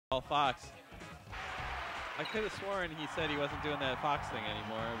Fox. I could have sworn he said he wasn't doing that Fox thing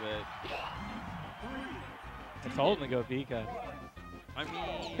anymore, but I told him to go Pika. I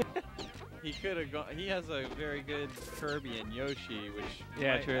mean, he could have gone. He has a very good Kirby and Yoshi, which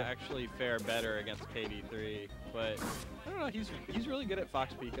might actually fare better against KD3. But I don't know. He's really good at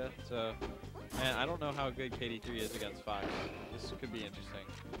Fox Pika. So, and I don't know how good KD3 is against Fox. This could be interesting.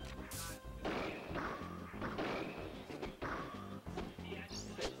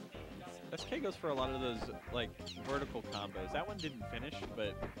 SK goes for a lot of those like vertical combos. That one didn't finish,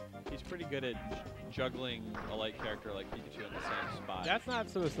 but he's pretty good at juggling a light character like Pikachu in the same spot. That's not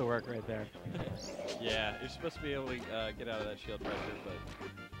supposed to work right there. Yeah, you're supposed to be able to get out of that shield pressure,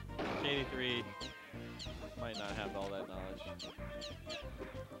 but KD3 might not have all that knowledge.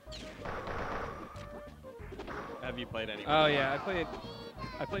 Have you played any? Oh yeah, I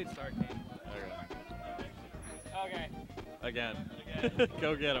played Star King. Okay. Again.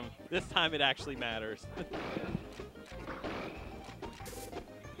 Go get him. This time it actually matters.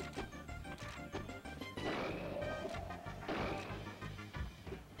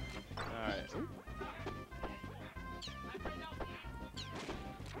 Alright.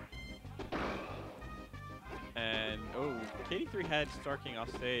 And, KD3 had Star King off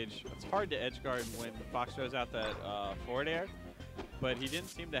stage. It's hard to edge guard when Fox throws out that forward air, but he didn't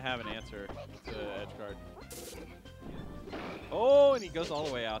seem to have an answer to edge guard. Oh, and he goes all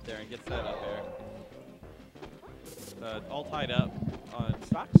the way out there and gets that up there. All tied up on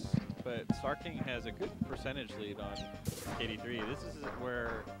stocks, but Star King has a good percentage lead on KD3. This is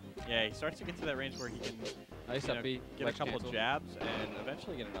where, yeah, he starts to get to that range where he can get a couple of jabs and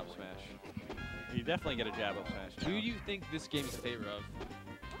eventually get an up smash. You definitely get a jab up smash. Who do you think this game is in favor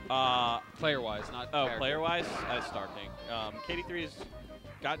of? Player-wise, not character. Player-wise, Star King. KD3's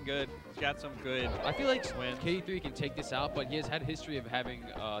gotten good. He's got some good I feel like wins. KD3 can take this out, but he has had a history of having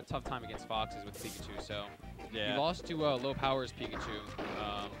a tough time against Foxes with Pikachu. So yeah. He lost to Low Powers Pikachu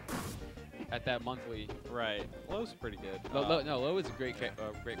at that monthly. Right. Low's pretty good. Low is a great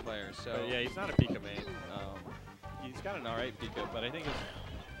player. So yeah, he's not a Pika main. He's got an alright Pika, but I think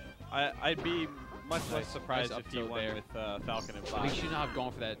I'd be much less surprised if he won with Falcon and Fox. We should not have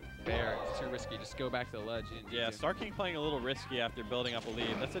gone for that bear. It's too risky. Just go back to the ledge. Yeah, Star King playing a little risky after building up a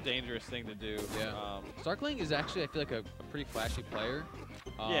lead. That's a dangerous thing to do. Yeah. Star King is actually, I feel like, a pretty flashy player.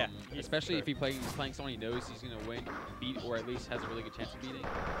 Yeah. Especially if he's playing someone he knows he's going to beat, or at least has a really good chance of beating.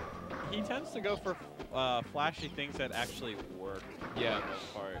 He tends to go for flashy things that actually work. Yeah. For the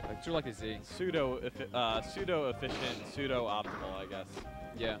most part. Like, sort of like the Z. Pseudo efficient, pseudo optimal, I guess.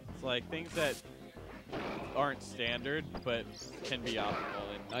 Yeah. It's like things that aren't standard, but can be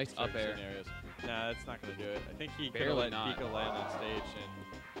optimal in nice up air scenarios. Nah, that's not going to do it. I think he could Barely let Pika land on stage. And,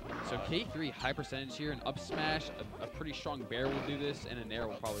 so KD3 high percentage here, an up smash, a pretty strong bear will do this, and an air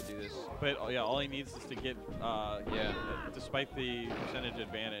will probably do this. But yeah, all he needs is to get, despite the percentage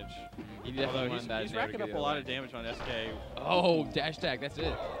advantage. Although he's racking up a lot of damage on SK. Oh, dash tag, that's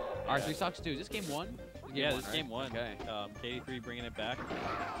it. All right, 3 stocks 2. Is this game 1? This game 1. Okay. KD3 bringing it back.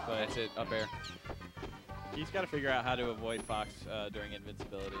 But that's it, up air. He's got to figure out how to avoid Fox during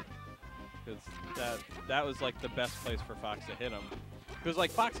invincibility, because that was like the best place for Fox to hit him. Because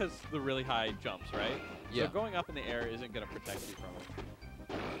like Fox has the really high jumps, right? Yeah. So going up in the air isn't going to protect you from him.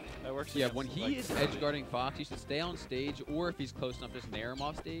 That works. Yeah, when he is edge guarding Fox, he should stay on stage, or if he's close enough, just nair him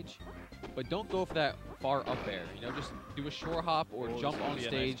off stage. But don't go for that far up air. You know, just do a shore hop or jump on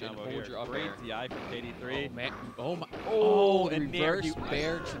stage and hold your up air. Great DI from KD3. Oh, man. Oh, and reverse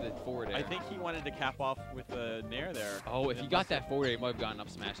bear to the forward air. I think he wanted to cap off with a nair there. Oh, if he got that forward air, he might have gotten up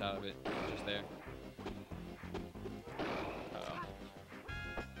smash out of it. Just there.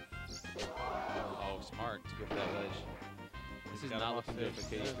 Oh, smart to go for that ledge. This is not looking good for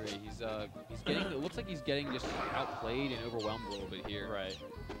KD3. He's getting. It looks like he's getting just outplayed and overwhelmed a little bit here. Right.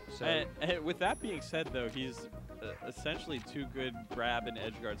 So and with that being said, though, he's essentially 2 good grab and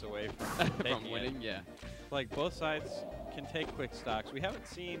edge guards away from winning. Yeah. Like both sides can take quick stocks. We haven't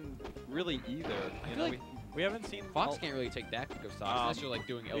seen really either. I feel like we haven't seen. Fox can't really take that quick of stocks unless you're like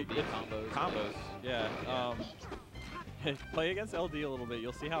doing LD combos. Yeah. Play against LD a little bit.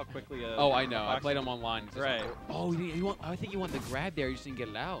 You'll see how quickly. Oh, I know. I played him online. Right. Oh, I think he wanted the grab there. You just didn't get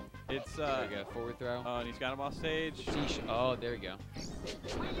it out. It's there you go. Forward throw. Oh, and he's got him off stage. Oh, there you go.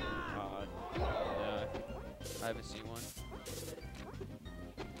 Yeah. I haven't seen one.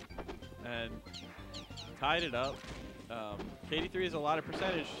 And tied it up. KD3 is a lot of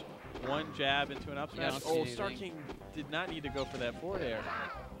percentage. 1 jab into an up smash. Star King did not need to go for that forward air.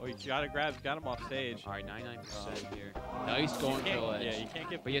 Oh, he got him off stage. All right, 99% here. Nice going to the ledge. Yeah, you can't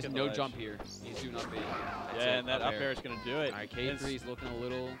get. But he has no jump here. He's doing up air. Yeah, and that up air is going to do it. All right, K3 is looking a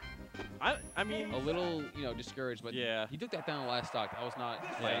little. I mean, a little, discouraged, but yeah, he took that down the last stock. That was not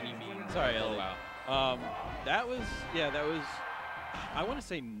by any means. Sorry, oh, wow. That was. I want to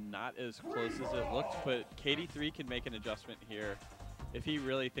say not as close as it looked, but KD3 can make an adjustment here if he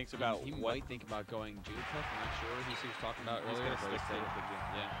really thinks about he what. Might think about going Junior Tough. I'm not sure. He was talking about He's earlier. Gonna stick to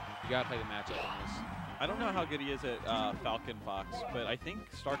yeah, you gotta play the matchup on this. I don't know how good he is at Falcon Fox, but I think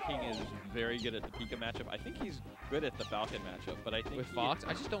Star King is very good at the Pika matchup. I think he's good at the Falcon matchup, but I think with Fox,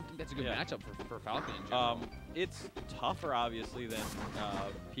 I just don't think that's a good matchup for Falcon in general. It's tougher, obviously, than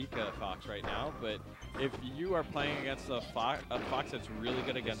Pika Fox right now, but if you are playing against a Fox that's really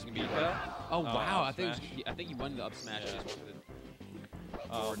good against Pika, oh wow, I think he won the up smash.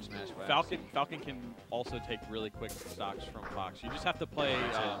 Falcon can also take really quick stocks from Fox. You just have to play.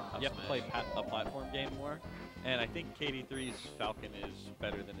 You have to play a platform game more, and I think KD3's Falcon is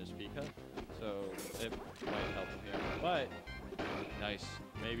better than his Pika, so it might help him here. But nice,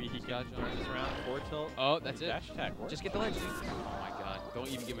 maybe he can turn this around. Forward tilt. Oh, that's it. Dash attack works. Just get the ledge. Oh my God! Don't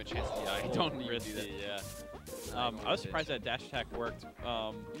even give him a chance to DI. Don't even do that. Yeah. I was surprised that dash attack worked.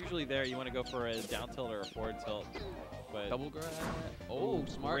 Usually there you want to go for a down tilt or a forward tilt. But double grab. Oh,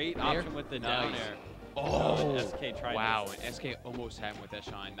 smart. Great option with the down air. Oh, SK tried. Wow, and SK almost had him with that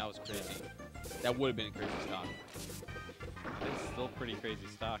shine. That was crazy. That would have been a crazy stock. It's still pretty crazy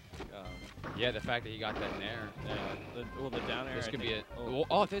stock. Yeah, the fact that he got that in air. Yeah. The down air. This could be it.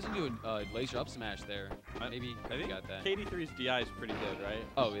 Oh, if he doesn't do a laser up smash there, maybe he got that. KD3's DI is pretty good, right?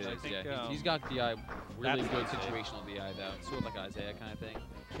 Oh, it is. Yeah, he's got DI, really good situational DI though. It's sort of like Isaiah kind of thing.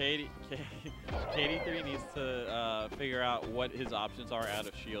 KD3 needs to figure out what his options are out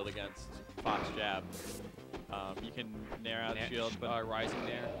of shield against Fox jab. You can nair out shield, but rising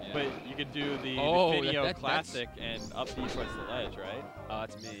nair. Yeah. But you could do the Infinio classic and up B towards the ledge, right?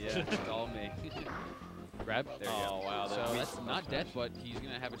 It's me. Yeah, it's all me. Grab. There you go. Oh wow. So that's not death, but he's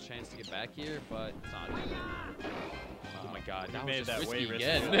gonna have a chance to get back here, but it's not. Oh my God, that was just risky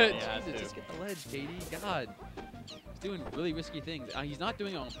again. Jesus, just get the ledge, KD. God. He's doing really risky things. He's not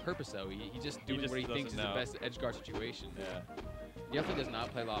doing it on purpose, though. He's just doing what he thinks is the best edge guard situation. Yeah. He definitely does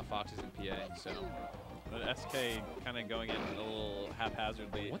not play a lot of Foxes in PA, so. But SK kind of going in a little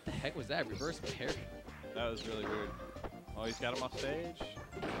haphazardly. What the heck was that? Reverse pair? That was really weird. Oh, he's got him off stage.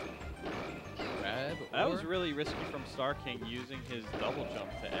 Grab. That was really risky from Star King using his double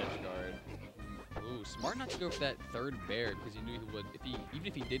jump to edge guard. Ooh, smart not to go for that third bear because he knew he would. Even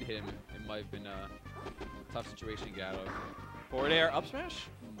if he did hit him, it might have been a tough situation to get out of. Forward air up smash.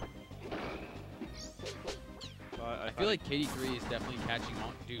 I feel like KD3 is definitely catching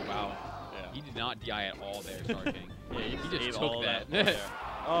on. Dude, wow. Yeah. He did not DI at all there, Star King. Yeah, he just took that.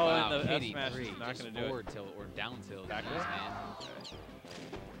 Oh, wow, and the KD3 smash is not going to do it. Forward tilt or down tilt. Backwards, man. Okay.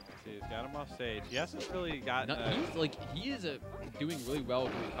 See, he's got him off stage. He hasn't really gotten. He is doing really well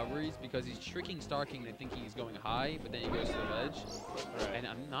with recoveries because he's tricking Star King into thinking he's going high, but then he goes to the ledge. Right. And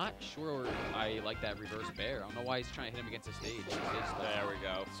I'm not sure I like that reverse bear. I don't know why he's trying to hit him against the stage. There we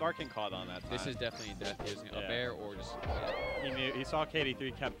go. Star King caught on that time. This is definitely death. He was a bear or just. He saw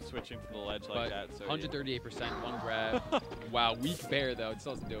KD3 kept switching to the ledge like that. So 138%, one grab. Wow, weak bear though. It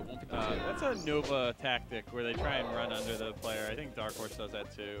still doesn't do it. 152. That's a Nova tactic where they try and run under the player. I think Darkhorse does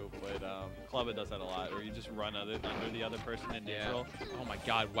that too, but Clubba does that a lot, where you just run under the other person in neutral. Oh my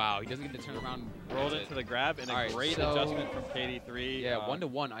God! Wow, he doesn't get to turn around. Rolled into the grab and a great adjustment from KD3. Yeah,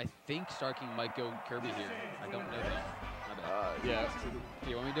 1-1. I think Star King might go Kirby here. I don't know though. Yeah.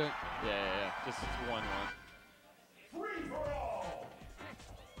 You want me to do it? Yeah. Just 1-1.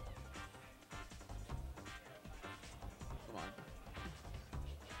 Come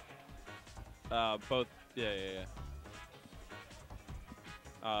on. Both. Yeah.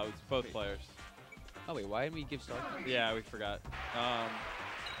 It's both players. Oh wait, why didn't we give Star King? Yeah, we forgot.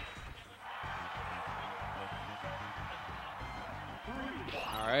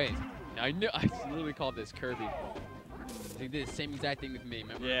 All right. I literally called this Kirby. They did the same exact thing with me.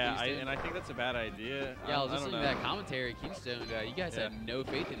 Remember? Yeah, and I think that's a bad idea. Yeah, I was listening to that commentary, Keystone. You guys had no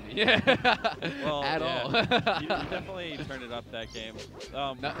faith in me. Well, at all. You definitely turned it up that game.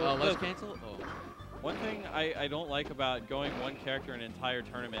 Let's cancel. Oh. One thing I don't like about going one character an entire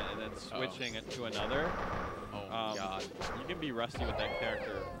tournament and then switching it to another. Oh God. You can be rusty with that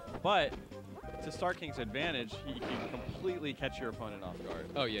character, but to Star King's advantage, he can completely catch your opponent off guard.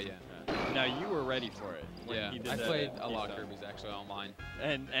 Oh yeah. Now you were ready for it. Yeah, I played a lot of Kirby's actually online.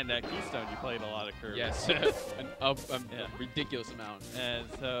 And at Keystone, you played a lot of Kirby. Yes, a ridiculous amount. And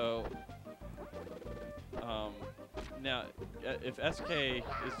so, Now, if SK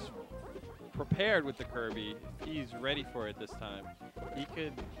is prepared with the Kirby, if he's ready for it this time, he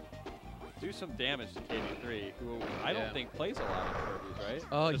could do some damage to KD3, who I don't think plays a lot of Kirby's,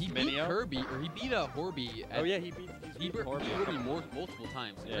 right? He beat Kirby, or he beat Horby. Oh yeah, he beat Horby multiple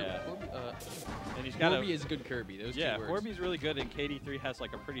times. Yeah. And he's got Horby is a good Kirby. Those two words. Horby's really good, and KD3 has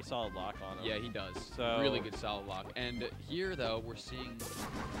like a pretty solid lock on him. Yeah, he does. So really good solid lock. And here though, we're seeing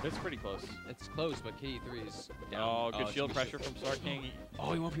it's pretty close. It's close, but KD3 is down. Oh, good shield pressure from StarKing.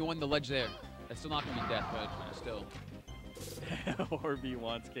 Oh, he won the ledge there. That's still not gonna be death, but still. Horby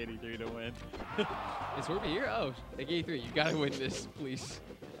wants KD3 to win. Is Horby here? Oh, KD3, you gotta win this, please.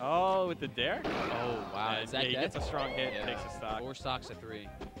 Oh, with the dare? Oh, wow. Is that he gets a strong hit, takes a stock. 4 stocks at 3.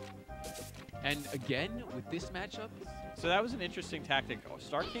 And again, with this matchup. So that was an interesting tactic.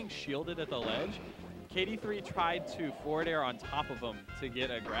 StarKing shielded at the ledge. KD3 tried to forward air on top of him to get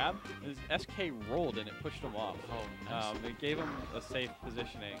a grab. His SK rolled and it pushed him off. Oh, nice. It gave him a safe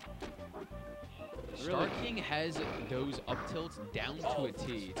positioning. StarKing has those up tilts down to a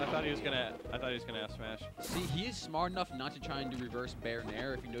T. I thought he was gonna F smash. See, he is smart enough not to try and do reverse bear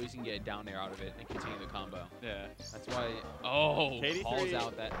nair if he knows he can get a down air out of it and continue the combo. Yeah. That's why. Oh, KD3 calls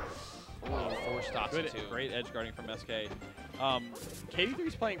out that. 4 stocks good, to 2. Great edge guarding from SK.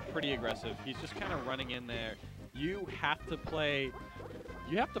 KD3's playing pretty aggressive. He's just kind of running in there. You have to play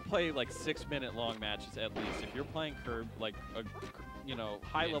like 6-minute long matches at least. If you're playing like a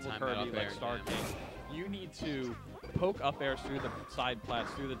high-level Kirby like StarKing, you need to poke up airs through the side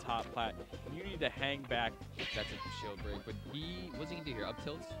plats, through the top plat. You need to hang back. That's a shield break, but what's he gonna do here? Up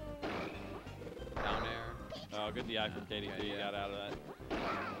tilts? Down air? Oh, good DI from KD3. Got out of that.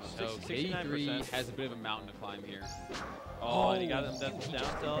 So KD3 has a bit of a mountain to climb here. Oh, and he got him down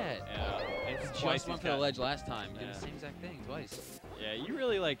tilt. Yeah. He just went for the ledge last time. He did the same exact thing twice. Yeah, you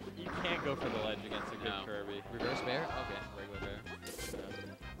really you can't go for the ledge against a good Kirby. Reverse bear? Okay, regular bear.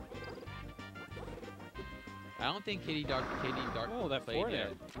 I don't think KD Dark played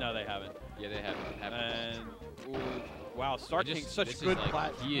yet. No, they haven't. Yeah, they haven't. And wow, StarKing such good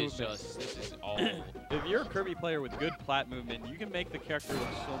plat He is movement. this is all. If you're a Kirby player with good plat movement, you can make the character look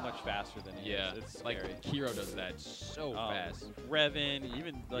so much faster than he is. It's scary. Like Kiro does that so fast. Revan,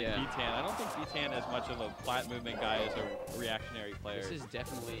 even like B-Tan. I don't think B-Tan is much of a plat movement guy as a reactionary player. This is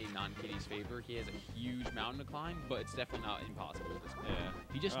definitely non-KD's favor. He has a huge mountain to climb, but it's definitely not impossible at this point. Yeah.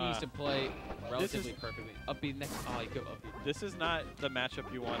 He just needs to play relatively perfectly. Upbeat next. Oh, he go upbeat. This is not the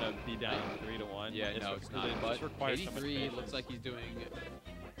matchup you want to be down 3-1. Yeah, no, it's not. But KD3 looks like he's doing.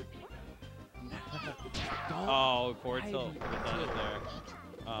 Oh, forward tilt. Done it there.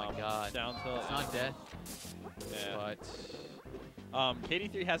 Oh my god. Down tilt. It's not death. Yeah. But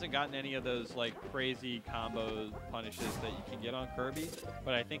KD3 hasn't gotten any of those like crazy combo punishes that you can get on Kirby,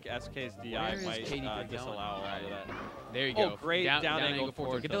 but I think SK's DI might disallow a lot of that. There you go. Oh, great down angle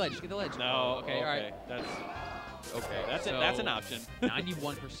forward. Get the ledge. Get the ledge. No. Okay. All right. That's an option.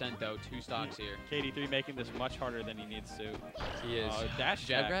 91% though. 2 stocks here. KD3 making this much harder than he needs to. He is. Dash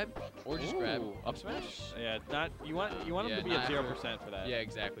jab grab or just grab. Up smash. Yeah. Not you want him to be at 0% for that. Yeah,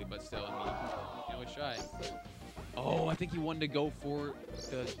 exactly. But still, I mean, you can always try. Oh, I think he wanted to go for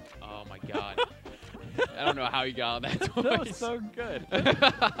the. Oh my god. I don't know how he got that twice. That was so good.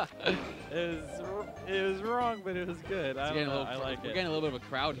 It was wrong, but it was good. I like it. We're getting a little bit of a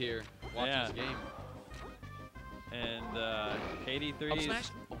crowd here watching this game. And KD3 Up smash?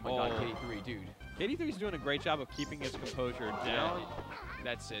 Oh my god, KD3, dude. KD3's doing a great job of keeping his composure down.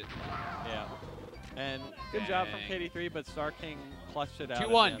 That's it. Yeah. And good job from KD3, but StarKing clutched it out.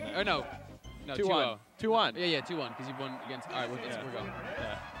 2-1. Or no. No, 2-1. 2-1. Yeah, 2-1, because you won against. All right, we're going.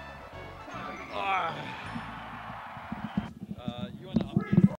 Yeah.